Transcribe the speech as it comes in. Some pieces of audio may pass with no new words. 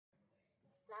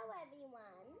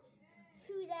everyone.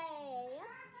 Today,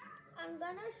 I'm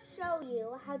gonna show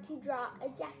you how to draw a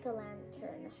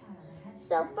jack-o'-lantern.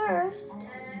 So first,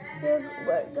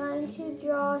 we're going to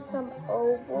draw some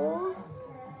ovals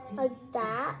like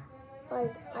that.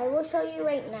 Like I will show you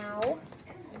right now.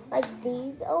 Like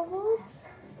these ovals.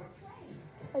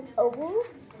 Like ovals.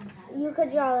 You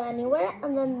could draw anywhere,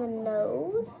 and then the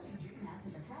nose.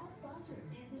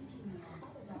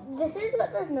 This is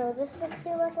what the nose is supposed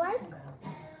to look like.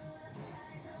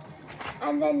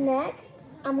 And then next,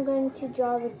 I'm going to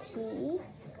draw the teeth.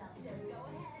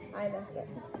 I messed it.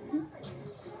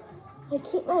 I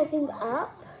keep messing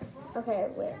up. Okay,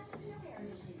 wait.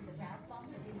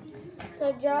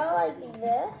 So draw like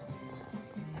this.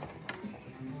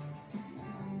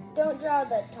 Don't draw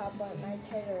the top one. I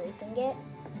tried erasing it.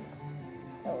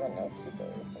 I'm gonna keep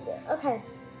erasing it. Okay.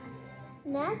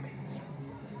 Next,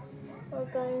 we're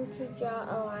going to draw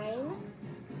a line,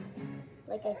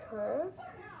 like a curve.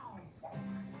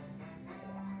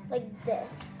 Like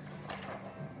this.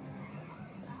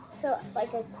 So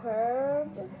like a curve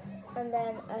and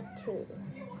then a tube.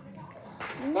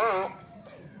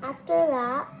 Next, after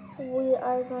that, we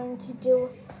are going to do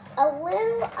a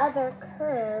little other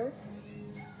curve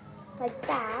like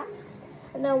that.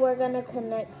 And then we're going to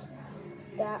connect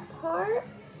that part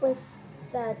with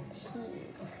the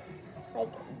teeth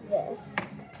like this.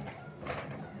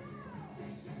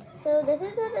 So this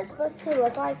is what it's supposed to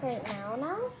look like right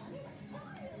now.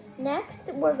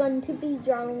 Next, we're going to be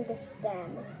drawing the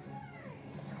stem.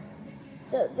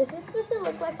 So this is supposed to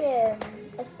look like a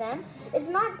stem. It's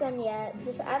not done yet.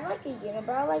 Just add like a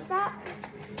unibrow like that.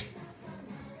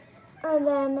 And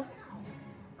then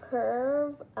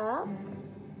curve up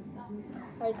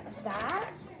like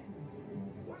that.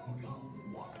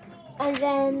 And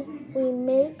then we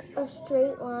make a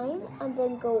straight line and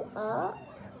then go up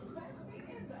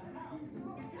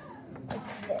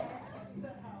like this.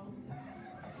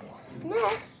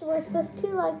 Next, we're supposed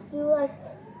to do a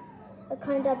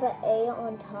kind of an A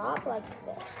on top like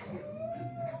this.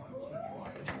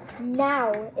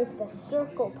 Now is the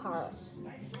circle part.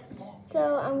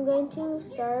 So I'm going to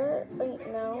start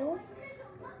right now.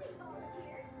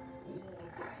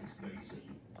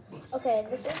 Okay,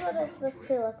 this is what it's supposed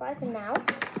to look like now.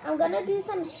 I'm gonna do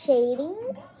some shading.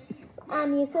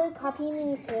 You could copy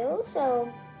me too.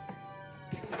 So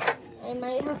I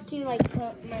might have to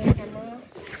put my camera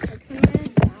somewhere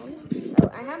down. Oh,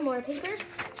 I have more papers,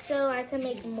 so I can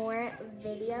make more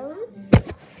videos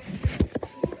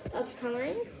of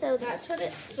coloring. So that's what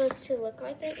it's supposed to look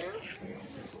like right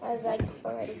now, as I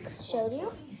already showed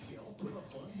you.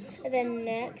 And then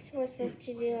next, we're supposed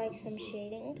to do some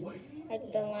shading,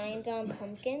 like the lines on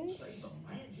pumpkins,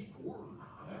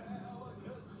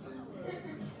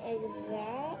 like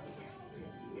that.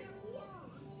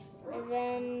 And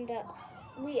then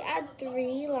we add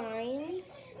 3 lines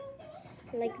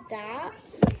like that.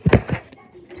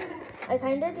 I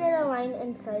kind of did a line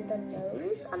inside the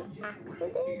nose on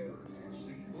accident.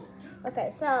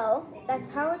 Okay, so that's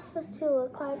how it's supposed to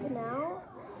look like now.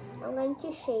 I'm going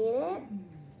to shade it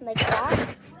like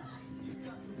that.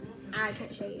 I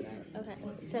can't show you that. Okay,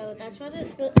 so that's what it's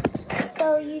supposed to.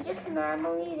 So you just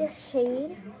normally just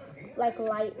shade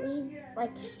lightly,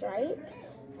 like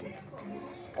stripes.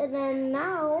 And then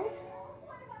now,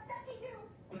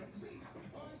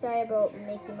 sorry about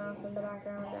Mickey Mouse in the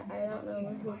background. I don't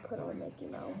know who put on Mickey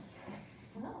Mouse.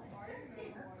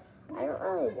 I don't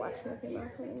really watch Mickey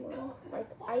Mouse anymore.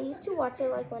 I used to watch it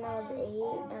when I was 8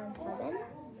 and 7.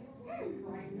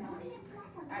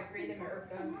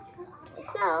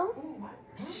 So,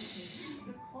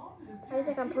 I was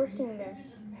I'm posting this.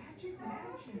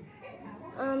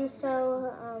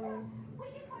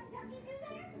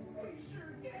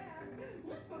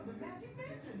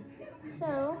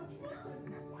 So,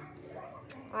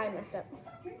 I messed up.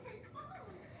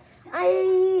 I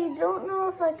don't know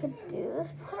if I could do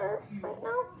this part right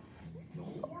now.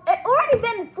 It's already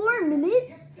been 4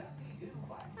 minutes.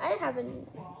 I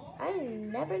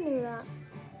never knew that.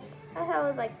 I thought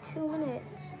it was 2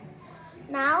 minutes.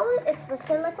 Now it's supposed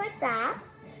to look like that.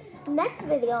 Next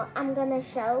video, I'm gonna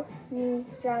show me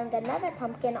drawing another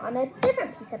pumpkin on a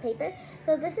different piece of paper.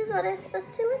 So this is what it's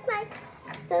supposed to look like.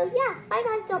 So yeah, bye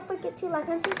guys. Don't forget to like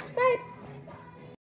and subscribe.